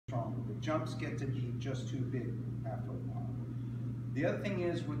jumps get to be just too big after a while. The other thing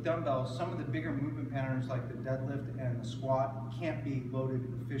is with dumbbells, some of the bigger movement patterns like the deadlift and the squat can't be loaded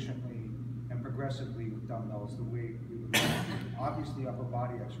efficiently and progressively with dumbbells the way we would like to. Obviously upper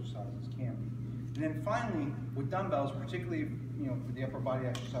body exercises can be. And then finally, with dumbbells, particularly for the upper body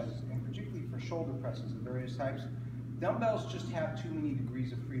exercises and particularly for shoulder presses of various types, dumbbells just have too many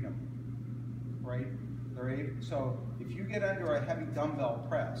degrees of freedom, right? So if you get under a heavy dumbbell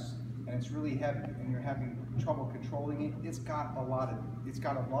press and it's really heavy and you're having trouble controlling it, it's got a lot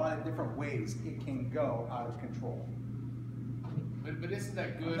of different ways it can go out of control. But isn't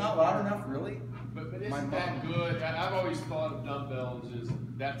that good? Not loud enough, really. But isn't that good? I've always thought of dumbbells as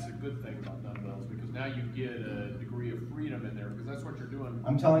that's a good thing about dumbbells because now you get a degree of freedom in there because that's what you're doing.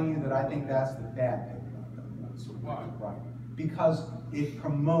 I'm telling you that I think that's the bad thing about dumbbells. So why? Right. Because it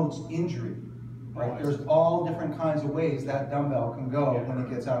promotes injury. Right? Oh, There's all different kinds of ways that dumbbell can go when it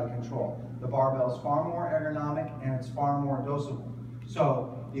gets out of control. The barbell is far more ergonomic and it's far more dosable.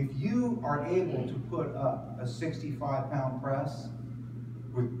 So if you are able to put up a 65-pound press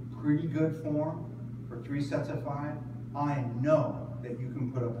with pretty good form for 3 sets of 5, I know that you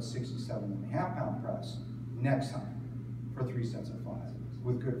can put up a 67.5-pound press next time for 3 sets of 5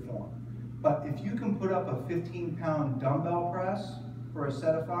 with good form. But if you can put up a 15-pound dumbbell press for a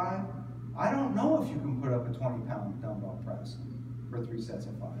set of 5, I don't know if you can put up a 20-pound dumbbell press for 3 sets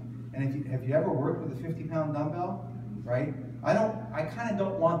of 5. And have you ever worked with a 50-pound dumbbell, right? I kind of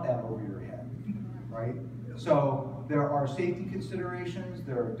don't want that over your head, right? So there are safety considerations,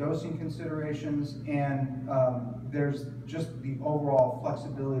 there are dosing considerations, and there's just the overall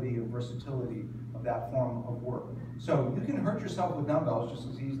flexibility and versatility of that form of work. So you can hurt yourself with dumbbells just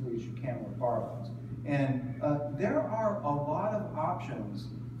as easily as you can with barbells. And there are a lot of options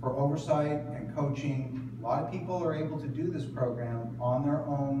for oversight and coaching. A lot of people are able to do this program on their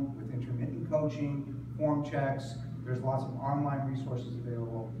own with intermittent coaching, form checks. There's lots of online resources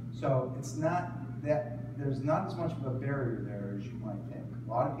available. So it's not that there's not as much of a barrier there as you might think. A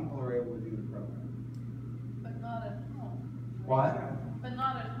lot of people are able to do the program. But not at home. What? But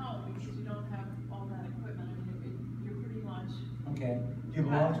not at home because you don't have all that equipment. I mean, you're pretty much. Okay. Do you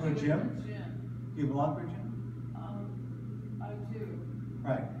belong to a gym? Do you belong to a gym? I do.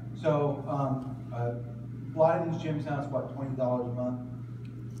 Right. So a lot of these gyms now it's what, $20 a month,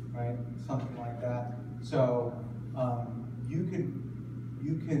 right? Something like that. So you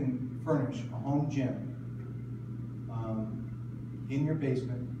can furnish a home gym in your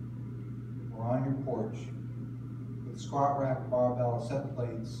basement or on your porch with a squat rack, a barbell, a set of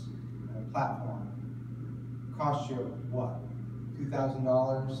plates, and a platform. Costs you what? $2,000,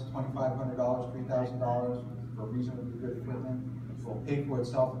 $2,500, $3,000 for reasonably good equipment. It will pay for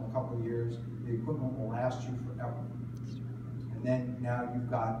itself in a couple of years. The equipment will last you forever. And then now you've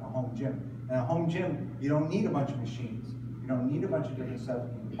got a home gym. And a home gym, you don't need a bunch of machines. You don't need a bunch of different stuff.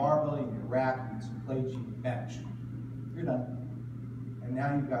 You need a barbell, you need a rack, you need some plates, you need a bench. You're done. And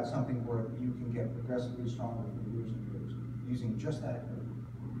now you've got something where you can get progressively stronger for years and years using just that equipment.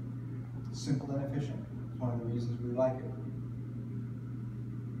 It's simple and efficient. It's one of the reasons we like it.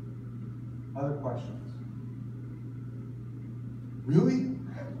 Other questions? Really?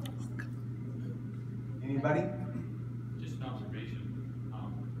 Anybody? Just an observation.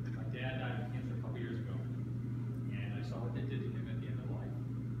 My dad died of cancer a couple years ago, and I saw what that did to him at the end of life.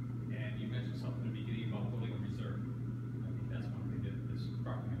 And you mentioned something in the beginning about building a reserve. I think that's one thing that this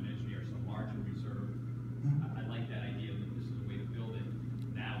property of an engineer, so large in reserve. I like that idea that this is a way to build it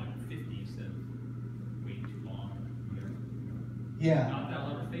now at 50 instead of waiting too long. Yeah. Not that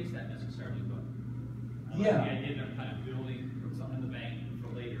I'll ever face that necessarily, but I like Yeah. the idea that I'm kind of building something in the bank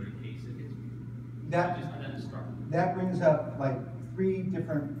for later in case it gets. That brings up like 3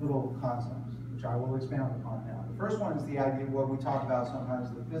 different little concepts, which I will expound upon now. The first one is the idea of what we talk about sometimes,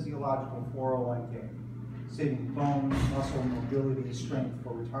 the physiological 401k, saving bone, muscle, mobility, strength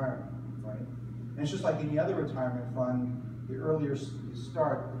for retirement, right? And it's just like any other retirement fund, the earlier you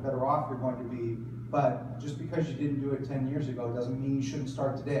start, the better off you're going to be, but just because you didn't do it 10 years ago doesn't mean you shouldn't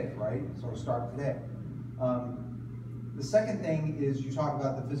start today, right? So start today. The second thing is you talk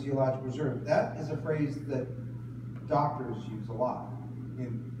about the physiologic reserve. That is a phrase that doctors use a lot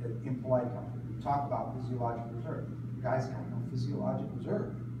in polite company. We talk about physiologic reserve. Guys got no physiologic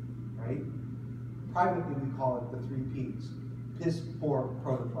reserve, right? Privately, we call it the 3 Ps. Piss, poor,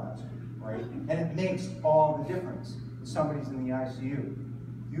 protoplasm, right? And it makes all the difference if somebody's in the ICU.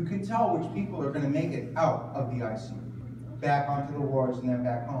 You can tell which people are going to make it out of the ICU, back onto the wards and then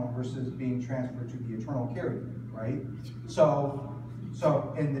back home versus being transferred to the eternal care unit, right? So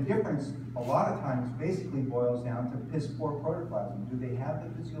So, and the difference, a lot of times, basically boils down to piss poor protoplasm. Do they have the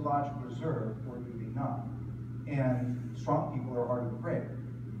physiologic reserve, or do they not? And strong people are harder to break.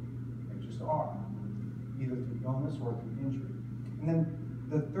 They just are, either through illness or through injury. And then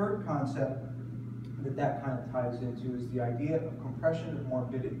the third concept that kind of ties into is the idea of compression of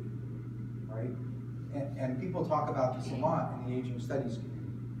morbidity, right? And people talk about this a lot in the aging studies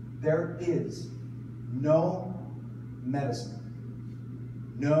community. There is no medicine,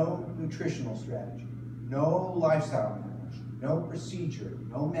 no nutritional strategy, no lifestyle intervention, no procedure,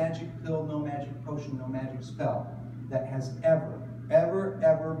 no magic pill, no magic potion, no magic spell that has ever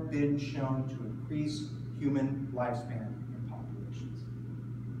been shown to increase human lifespan in populations.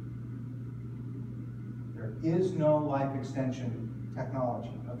 There is no life extension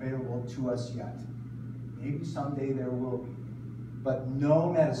technology available to us yet. Maybe someday there will be. But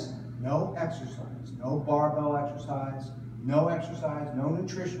no medicine, no exercise, no barbell exercise, no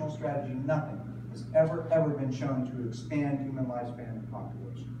nutritional strategy, nothing has ever been shown to expand human lifespan in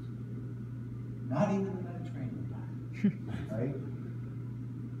populations. Not even the Mediterranean diet, right?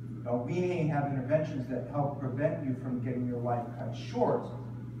 Now, we may have interventions that help prevent you from getting your life cut short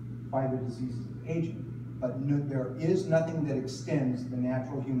by the diseases of aging, but there is nothing that extends the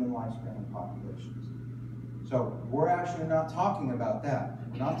natural human lifespan in populations. So we're actually not talking about that.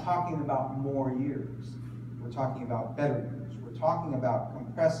 We're not talking about more years. We're talking about better years. We're talking about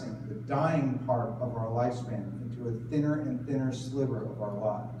compressing the dying part of our lifespan into a thinner and thinner sliver of our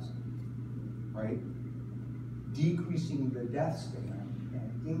lives, right? Decreasing the death span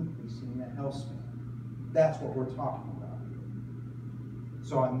and increasing the health span. That's what we're talking about.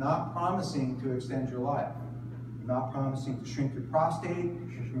 So I'm not promising to extend your life. I'm not promising to shrink your prostate,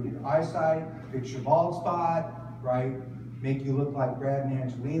 improve your eyesight, fix your bald spot, right? Make you look like Brad and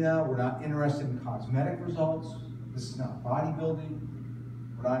Angelina. We're not interested in cosmetic results. This is not bodybuilding.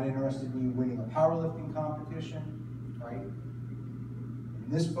 We're not interested in you winning a powerlifting competition, right? In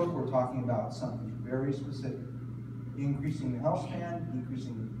this book, we're talking about something very specific. Increasing the health span,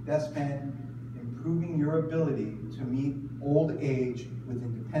 decreasing the death span, improving your ability to meet old age with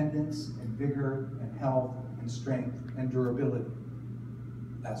independence and vigor and health and strength and durability.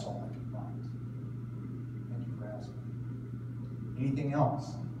 That's all I can promise. Thank you for asking. Anything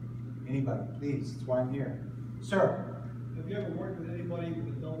else? Anybody, please, that's why I'm here. Sir? Have you ever worked with anybody with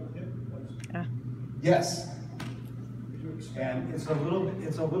a double hip replacement? Yes. Could you expand? And it's a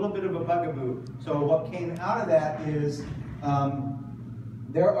little bit of a bugaboo. So what came out of that is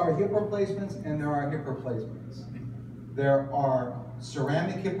there are hip replacements and there are hip replacements. There are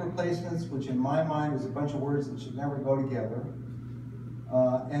ceramic hip replacements, which in my mind is a bunch of words that should never go together.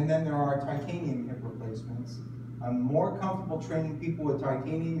 And then there are titanium hip replacements. I'm more comfortable training people with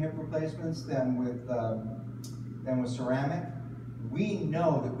titanium hip replacements than with ceramic. We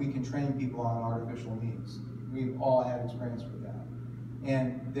know that we can train people on artificial knees. We've all had experience with that.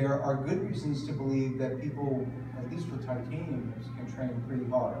 And there are good reasons to believe that people, at least with titanium hips, can train pretty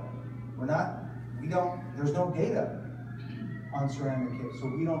hard. There's no data on ceramic hips, so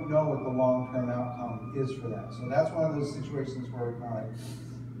we don't know what the long-term outcome is for that. So that's one of those situations where I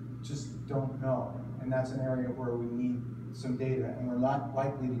just don't know. And that's an area where we need some data, and we're not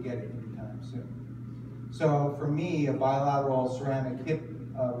likely to get it anytime soon. So for me, a bilateral ceramic hip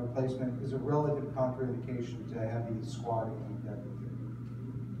replacement is a relative contraindication to heavy squatting and deadlifting.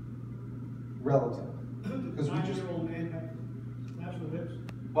 Relative. Because we just... 9-year-old man have natural hips?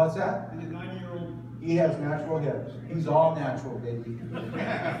 What's that? Is it 9-year-old? He has natural hips. He's all natural, baby.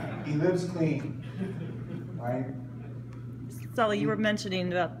 He lives clean, right? Sully, you were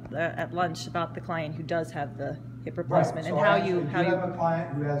mentioning about at lunch about the client who does have the hip replacement, Right. and So how I you have a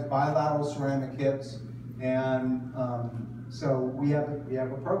client who has bilateral ceramic hips, and so we have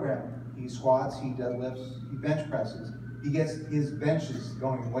a program. He squats, he deadlifts, he bench presses. He gets his benches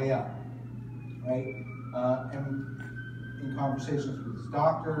going way up, right? And in conversations with his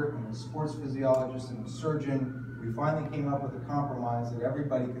doctor and his sports physiologist and his surgeon, we finally came up with a compromise that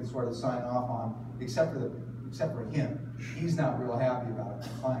everybody could sort of sign off on, except for him. He's not real happy about it, the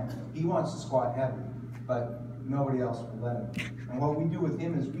client. He wants to squat heavy, but nobody else will let him. And what we do with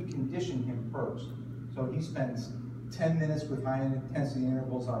him is we condition him first. So he spends 10 minutes with high intensity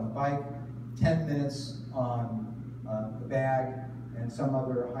intervals on the bike, 10 minutes on the bag, and some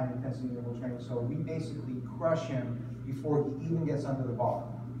other high intensity interval training. So we basically crush him before he even gets under the bar.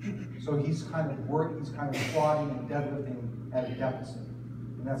 So he's kind of squatting and deadlifting at a deficit.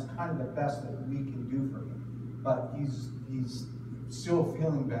 And that's kind of the best that we can do for him. But he's still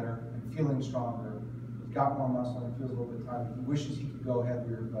feeling better and feeling stronger. He's got more muscle and feels a little bit tired. He wishes he could go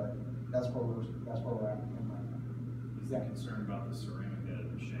heavier, but that's where we're at with him right now. He's not concerned about the ceramic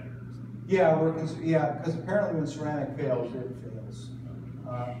shattered or something. Yeah, because apparently when ceramic fails, it fails.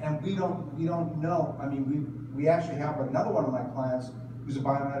 And we don't know. I mean, we actually have another one of my clients who's a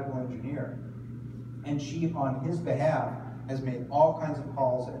biomedical engineer, and she, on his behalf, has made all kinds of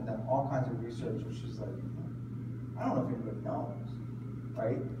calls and done all kinds of research, and she's like, I don't know if anybody knows,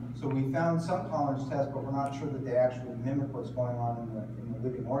 right? So we found some tolerance tests, but we're not sure that they actually mimic what's going on in the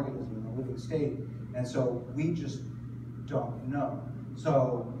living organism, in the living state, and so we just don't know.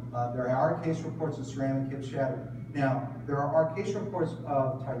 So there are case reports of ceramic hips shattering. Now, there are case reports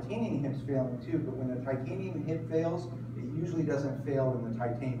of titanium hips failing too, but when the titanium hip fails, it usually doesn't fail in the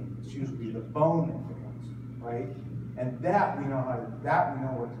titanium. It's usually the bone that fails, right? And that we know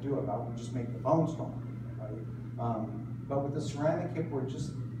what to do about. We just make the bone stronger, right? But with the ceramic hip, we're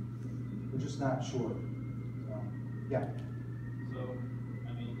just not sure. So, yeah. So, I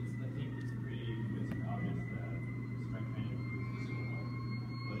mean, I think it's pretty obvious that strength training improves physical health.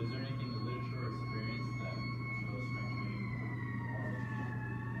 But is there anything in the literature or experience that shows strength training improves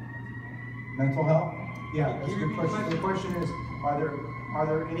Mental health? Yeah, that's a good question. The question is, are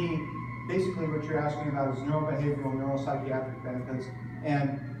there any, basically what you're asking about is neurobehavioral, neuropsychiatric benefits.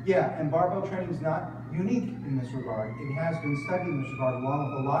 And yeah, and barbell training is not unique in this regard. It has been studied in this regard along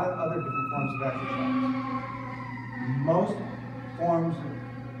with a lot of other different forms of exercise. Most forms of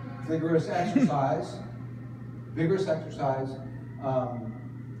vigorous exercise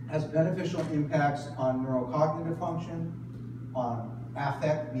has beneficial impacts on neurocognitive function, on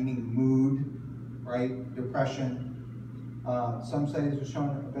affect, meaning mood, right, depression. Some studies have shown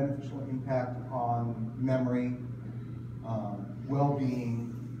a beneficial impact on memory, well-being.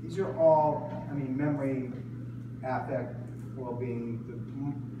 These are all, I mean, memory, affect, well-being.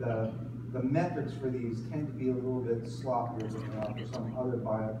 The metrics for these tend to be a little bit sloppier than they are for some other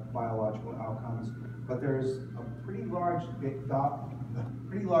biological outcomes. But there's a pretty large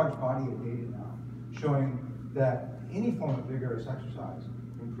body of data now showing that any form of vigorous exercise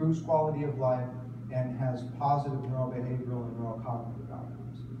improves quality of life and has positive neurobehavioral and neurocognitive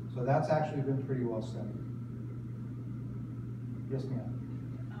outcomes. So that's actually been pretty well studied. Yes, ma'am.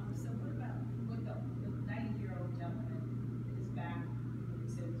 So what about the 90-year-old gentleman, his back, he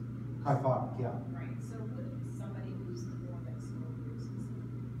said. Kyphotic, yeah. Right, so what if somebody who's more like scoliosis?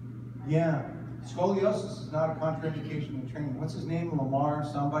 Yeah, scoliosis is not a contraindication in training. What's his name? Lamar,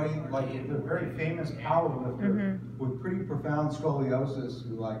 somebody, like a very famous power lifter with pretty profound scoliosis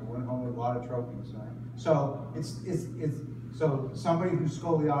who like went home with a lot of trophies, right? So so somebody who's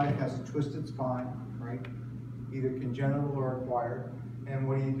scoliotic has a twisted spine, right? Either congenital or acquired. And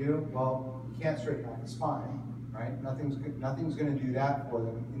what do? Well, you can't straighten out the spine, right? Nothing's going to do that for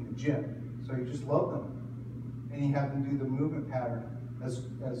them in the gym. So you just load them, and you have them do the movement pattern as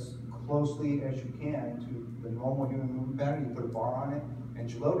closely as you can to the normal human movement pattern. You put a bar on it,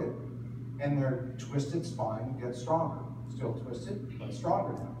 and you load it. And their twisted spine gets stronger. Still twisted, but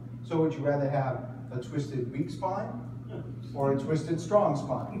stronger now. So would you rather have a twisted weak spine or a twisted strong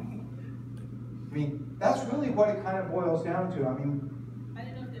spine? I mean, that's really what it kind of boils down to. I mean, I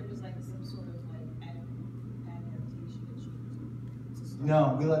didn't know if there was like some sort of like adaptation issues.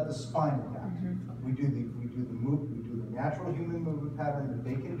 no, we let the spine adapt. We do the natural human movement pattern that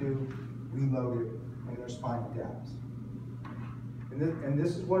they can do, we load it, and their spine adapts. And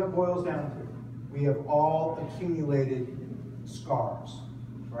this is what it boils down to. We have all accumulated scars,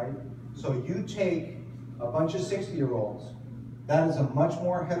 right? So you take a bunch of 60-year-olds, that is a much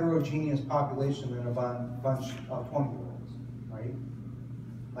more heterogeneous population than a bunch of 20-year-olds, right?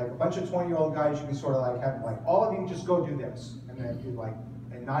 Like a bunch of 20-year-old guys, you can sort of like have, like, all of you just go do this, and then you like,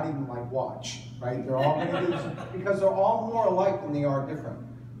 and not even like watch, right? They're all gonna do this because they're all more alike than they are different.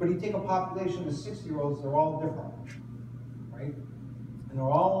 But you take a population of 60-year-olds, they're all different, right? And they're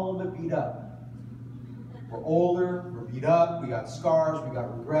all a little bit beat up. We're older, we're beat up, we got scars, we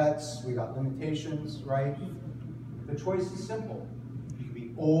got regrets, we got limitations, right? The choice is simple. You can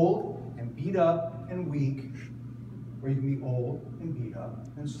be old and beat up and weak, or you can be old and beat up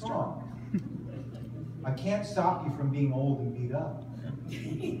and strong. I can't stop you from being old and beat up.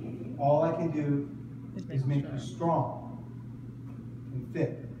 All I can do is make you strong and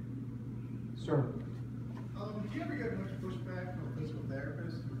fit. Sir? Do you ever get much pushback from physical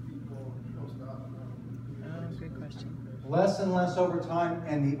therapists when people post-op? Good question. Less and less over time,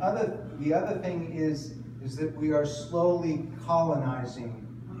 and the other thing is that we are slowly colonizing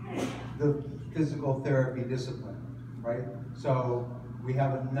the physical therapy discipline, right? So we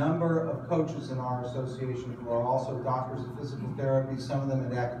have a number of coaches in our association who are also doctors of physical therapy, some of them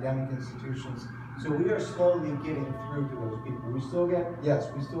at academic institutions. So we are slowly getting through to those people. We still get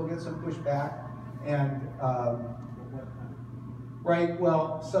some pushback, and Right,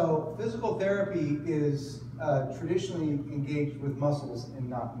 well, so physical therapy is traditionally engaged with muscles and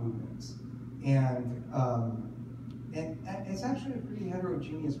not movements. And it's actually a pretty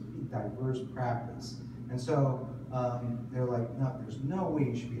heterogeneous, pretty diverse practice. And so they're like, no, there's no way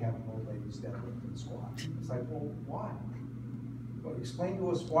you should be having old ladies deadlift and squat. It's like, well, why? Well, explain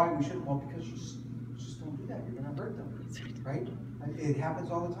to us why we shouldn't. Well, because you just don't do that. You're going to hurt them, right? It happens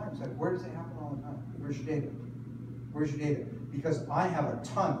all the time. It's like, where does it happen all the time? Where's your data? Where's your data? Because I have a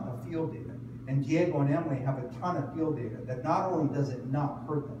ton of field data, and Diego and Emily have a ton of field data that not only does it not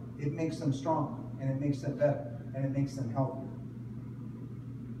hurt them, it makes them stronger, and it makes them better, and it makes them healthier.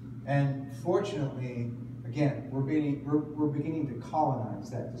 And fortunately, again, we're beginning to colonize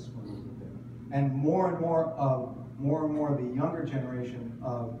that discipline a little bit, and more and more of the younger generation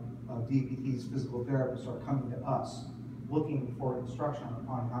of DPTs, physical therapists, are coming to us, looking for instruction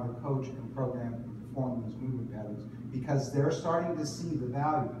on how to coach and program and perform these movement patterns, because they're starting to see the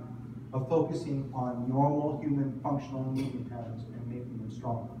value of focusing on normal human functional movement patterns and making them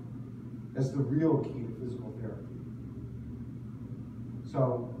stronger as the real key to physical therapy.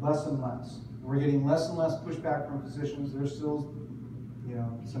 So less and less. We're getting less and less pushback from physicians. There's still,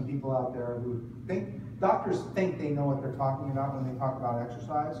 some people out there who doctors think they know what they're talking about when they talk about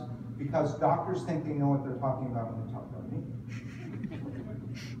exercise, because doctors think they know what they're talking about when they talk about me.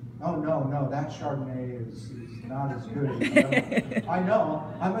 Oh, no, that Chardonnay is not as good as I know,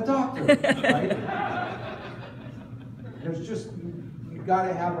 I'm a doctor, right? There's just, you've got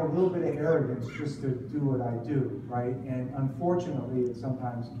to have a little bit of arrogance just to do what I do, right? And unfortunately, it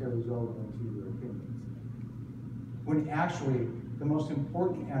sometimes carries over into your opinions. When actually, the most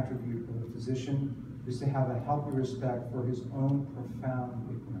important attribute of a physician is to have a healthy respect for his own profound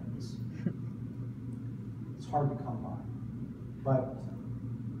ignorance. It's hard to come by, but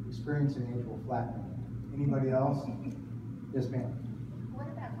experience and age will flatten it. Anybody else? Yes, ma'am. What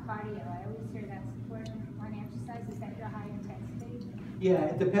about cardio? I always hear that's important on exercise. Is that your high intensity? Yeah,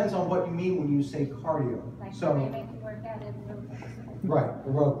 it depends on what you mean when you say cardio. Like so, they make you work out aerobics. Right,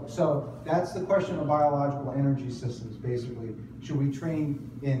 aerobic. So that's the question of biological energy systems, basically. Should we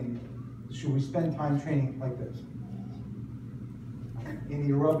spend time training like this? In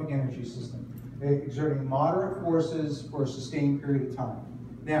the aerobic energy system, exerting moderate forces for a sustained period of time.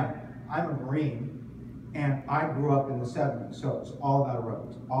 Now, I'm a Marine, and I grew up in the 70s, so it's all about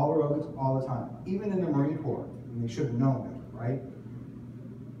aerobics, all the time. Even in the Marine Corps, and they should have known better, right?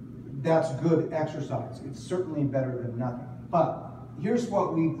 That's good exercise. It's certainly better than nothing. But here's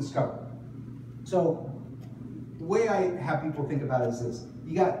what we've discovered. So the way I have people think about it is this.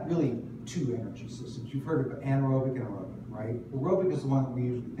 You got really two energy systems. You've heard of anaerobic and aerobic, right? Aerobic is the one that we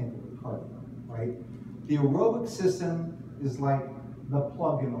usually think of with cardio, right? The aerobic system is like the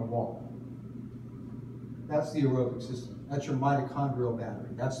plug in the wall. That's the aerobic system. That's your mitochondrial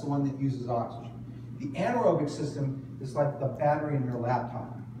battery. That's the one that uses oxygen. The anaerobic system is like the battery in your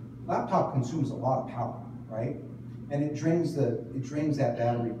laptop. Laptop consumes a lot of power, right? And it drains that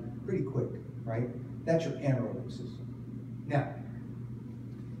battery pretty quick, right? That's your anaerobic system. Now,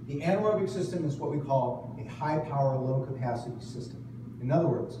 the anaerobic system is what we call a high power, low capacity system. In other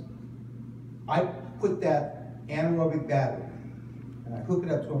words, I put that anaerobic battery and I hook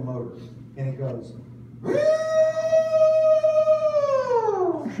it up to a motor and it goes,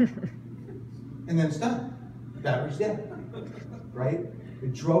 and then it's done. The battery's dead, right?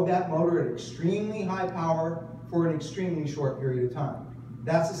 It drove that motor at extremely high power for an extremely short period of time.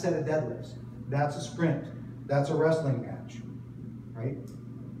 That's a set of deadlifts. That's a sprint. That's a wrestling match, right?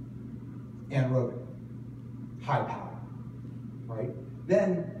 Anaerobic, high power, right?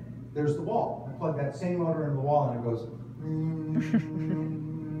 Then there's the wall. I plug that same motor into the wall and it goes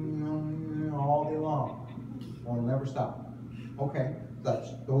all day long. It'll never stop. Okay,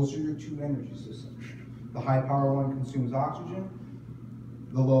 those are your two energy systems. The high power one consumes oxygen.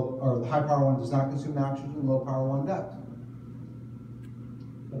 The high power one does not consume oxygen. The low power one does.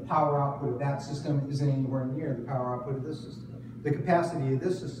 The power output of that system isn't anywhere near the power output of this system. The capacity of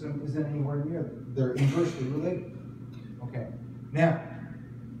this system isn't anywhere near them. They're inversely related. Okay. Now,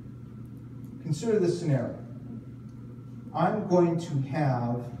 consider this scenario. I'm going to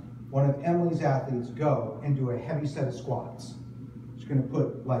have one of Emily's athletes go and do a heavy set of squats. She's going to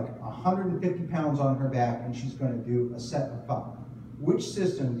put like 150 pounds on her back and she's going to do a set of 5. Which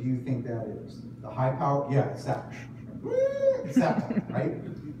system do you think that is? The high power? Yeah, it's that one. It's that one, right?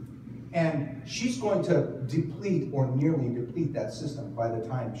 And she's going to deplete or nearly deplete that system by the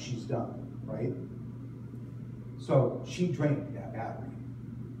time she's done, right? So she drained that battery.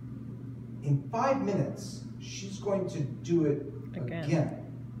 In 5 minutes, she's going to do it again.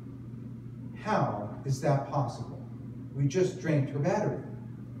 How is that possible? We just drained her battery.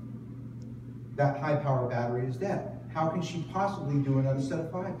 That high power battery is dead. How can she possibly do another set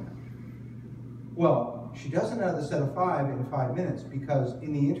of 5 now? Well, she does another set of 5 in 5 minutes because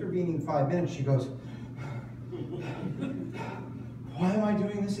in the intervening 5 minutes she goes, why am I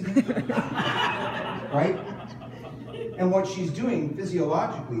doing this again? Right? And what she's doing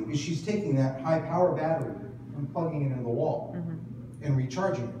physiologically is she's taking that high power battery and plugging it into the wall and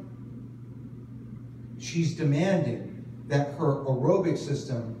recharging it. She's demanding that her aerobic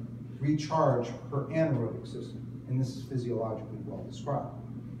system recharge her anaerobic system. And this is physiologically well described.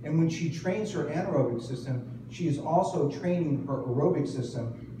 And when she trains her anaerobic system, she is also training her aerobic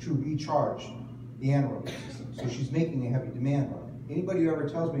system to recharge the anaerobic system. So she's making a heavy demand on it. Anybody who ever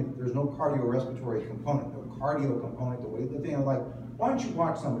tells me that there's no cardiorespiratory component, no cardio component to weightlifting, I'm like, why don't you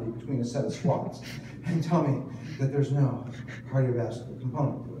watch somebody between a set of squats and tell me that there's no cardiovascular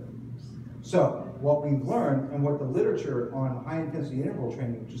component to it? So what we've learned and what the literature on high intensity interval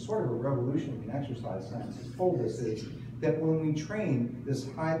training, which is sort of a revolution in exercise science, has told us is that when we train this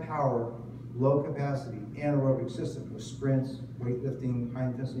high power, low capacity anaerobic system with sprints, weightlifting, high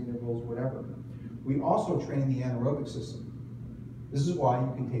intensity intervals, whatever, we also train the anaerobic system. This is why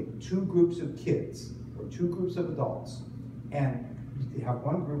you can take 2 groups of kids or 2 groups of adults and have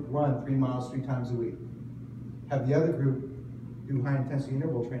one group run 3 miles 3 times a week. Have the other group do high intensity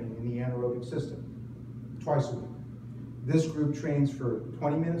interval training in the anaerobic system twice a week. This group trains for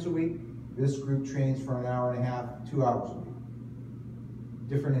 20 minutes a week. This group trains for an hour and a half, 2 hours a week.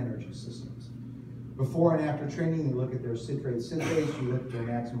 Different energy systems. Before and after training, you look at their citrate synthase, you look at their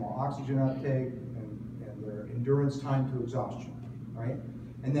maximal oxygen uptake, and their endurance time to exhaustion, right?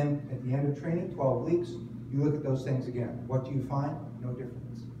 And then at the end of training, 12 weeks, you look at those things again. What do you find? No difference.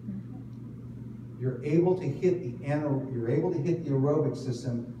 You're able to hit the aerobic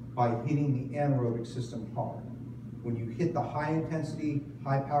system by hitting the anaerobic system hard. When you hit the high intensity,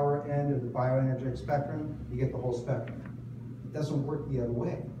 high power end of the bioenergetic spectrum, you get the whole spectrum. It doesn't work the other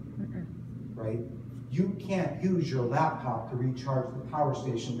way, right? You can't use your laptop to recharge the power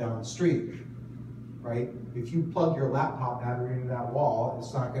station down the street, right? If you plug your laptop battery into that wall,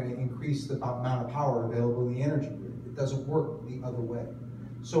 it's not going to increase the amount of power available in the energy grid. It doesn't work the other way.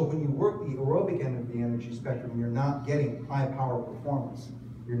 So when you work the aerobic end of the energy spectrum, you're not getting high power performance.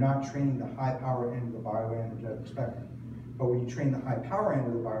 You're not training the high power end of the bioenergetic spectrum. But when you train the high power end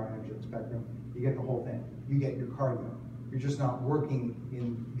of the bioenergetic spectrum, you get the whole thing. You get your cardio. You're just not working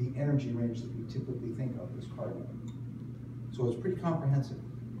in the energy range that we typically think of as cardio. So it's pretty comprehensive.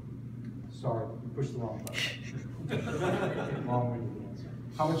 Sorry, you pushed the wrong button. Long-winded answer.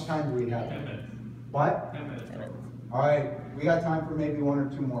 How much time do we have? 10 minutes. What? 10 minutes. All right, we got time for maybe 1 or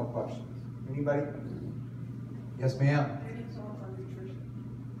 2 more questions. Anybody? Yes, ma'am. Any thoughts on nutrition?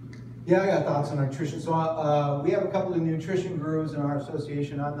 Yeah, I got thoughts on nutrition. So we have a couple of nutrition gurus in our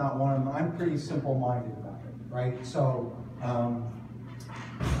association. I'm not one of them. I'm pretty simple-minded about it, right? So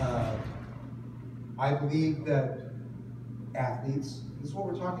I believe that athletes, this is what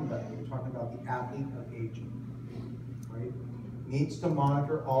we're talking about. We're talking about the athlete of aging, right? Needs to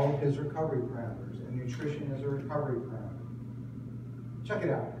monitor all of his recovery parameters, and nutrition is a recovery parameter. Check it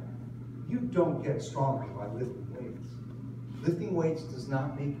out. You don't get stronger by lifting weights. Lifting weights does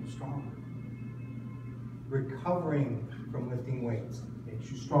not make you stronger. Recovering from lifting weights makes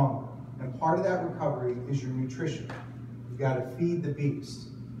you stronger. And part of that recovery is your nutrition. You've got to feed the beast,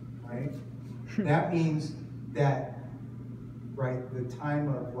 right? That means that, right, the time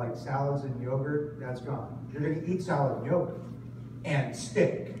of like salads and yogurt, that's gone. You're going to eat salad and yogurt and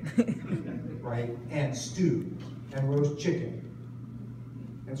steak, right, and stew and roast chicken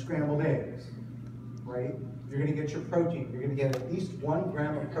and scrambled eggs, right? You're going to get your protein. You're going to get at least 1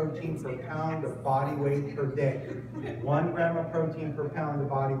 gram of protein per pound of body weight per day. 1 gram of protein per pound of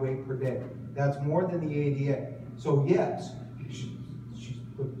body weight per day. That's more than the ADA. So yes, she's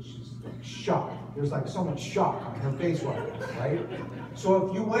shocked. There's like so much shock on her face right now, right? So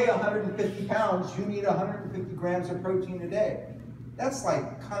if you weigh 150 pounds, you need 150 grams of protein a day. That's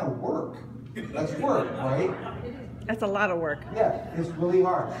like kind of work. That's work, right? That's a lot of work. Yeah, it's really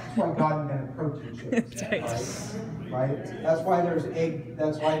hard. That's why God invented protein shakes, right? That's why there's egg.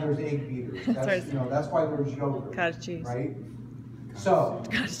 That's why there's egg beaters. That's, you know, that's why there's yogurt. Cottage cheese. Right? So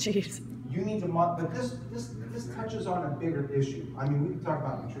Cottage cheese. you need to, but this touches on a bigger issue. I mean, we can talk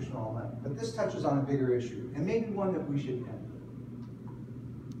about nutrition all night, but this touches on a bigger issue, and maybe one that we should end with.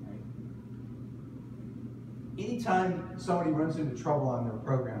 Right? Anytime somebody runs into trouble on their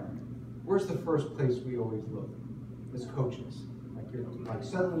program, where's the first place we always look? As coaches. Like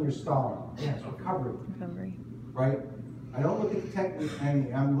suddenly you're stalling. Yes, recovery. Recovery. Right? I don't look at the technique.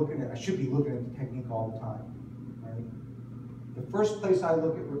 I should be looking at the technique all the time. Right? The first place I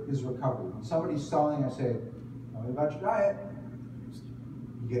look at is recovery. When somebody's selling, I say, tell me about your diet.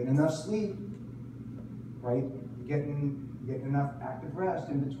 You getting enough sleep, right? You getting enough active rest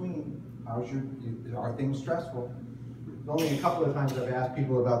in between. Are things stressful? There's only a couple of times I've asked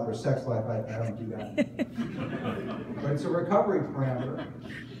people about their sex life. I don't do that. But it's a recovery parameter,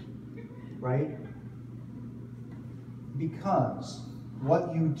 right? Because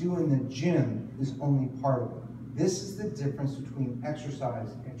what you do in the gym is only part of it. This is the difference between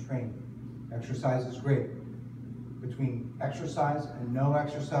exercise and training. Exercise is great. Between exercise and no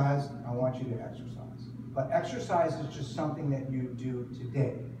exercise, I want you to exercise. But exercise is just something that you do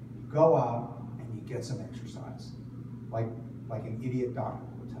today. You go out and you get some exercise. Like an idiot doctor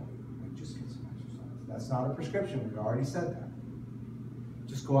will tell you, like, just get some exercise. That's not a prescription, we already said that.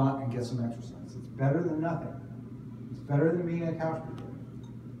 Just go out and get some exercise. It's better than nothing. It's better than being a couch potato.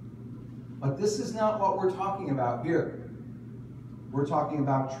 But this is not what we're talking about here. We're talking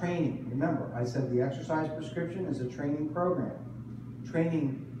about training. Remember, I said the exercise prescription is a training program.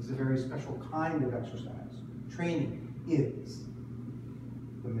 Training is a very special kind of exercise. Training is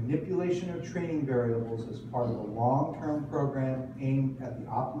the manipulation of training variables as part of a long-term program aimed at the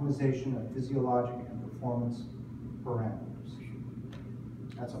optimization of physiologic and performance parameters.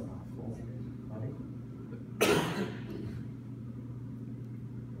 That's a mouthful, right?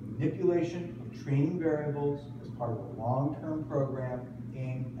 Manipulation of training variables as part of a long-term program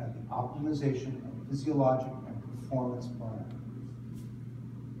aimed at the optimization of physiologic and performance parameters.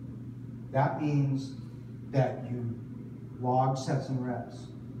 That means that you log sets and reps,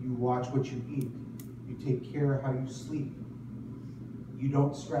 you watch what you eat, you take care of how you sleep, you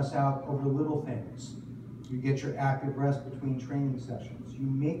don't stress out over little things, you get your active rest between training sessions, you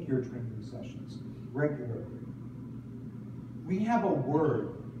make your training sessions regularly. We have a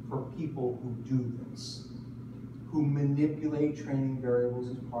word for people who do this, who manipulate training variables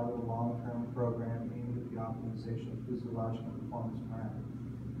as part of a long-term program aimed at the optimization of physiological and performance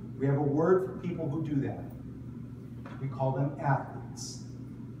parameters. We have a word for people who do that. We call them athletes.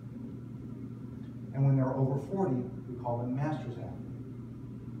 And when they're over 40, we call them masters athletes.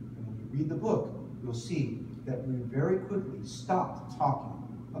 And when you read the book, you'll see that we very quickly stopped talking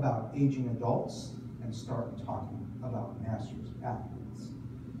about aging adults and started talking about masters athletes.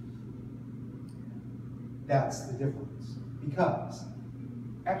 That's the difference. Because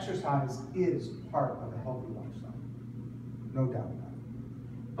exercise is part of a healthy lifestyle. No doubt about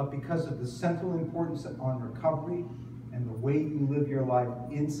it. But because of the central importance on recovery and the way you live your life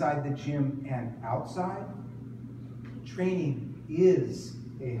inside the gym and outside, training is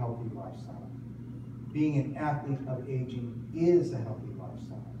a healthy lifestyle. Being an athlete of aging is a healthy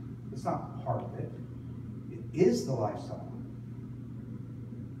lifestyle. It's not part of it. It is the lifestyle.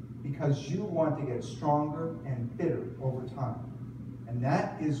 Because you want to get stronger and fitter over time. And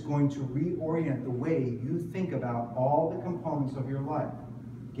that is going to reorient the way you think about all the components of your life.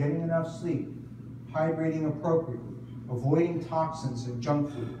 Getting enough sleep, hydrating appropriately, avoiding toxins and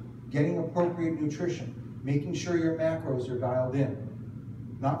junk food, getting appropriate nutrition, making sure your macros are dialed in,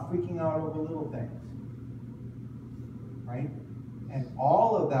 not freaking out over little things, right? And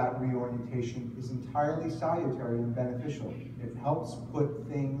all of that reorientation is entirely salutary and beneficial. It helps put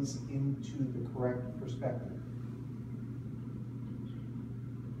things into the correct perspective.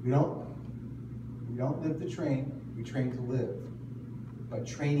 We don't live to train, we train to live. But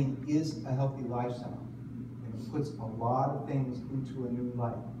training is a healthy lifestyle. And it puts a lot of things into a new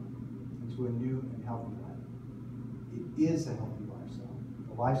life, into a new and healthy life. It is a healthy lifestyle.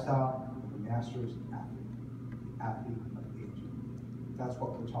 The lifestyle of the master's athlete, athlete of aging. That's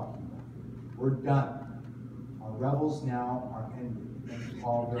what we're talking about. We're done. Our revels now are ended. Thank you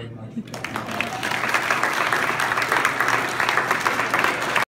all very much for that.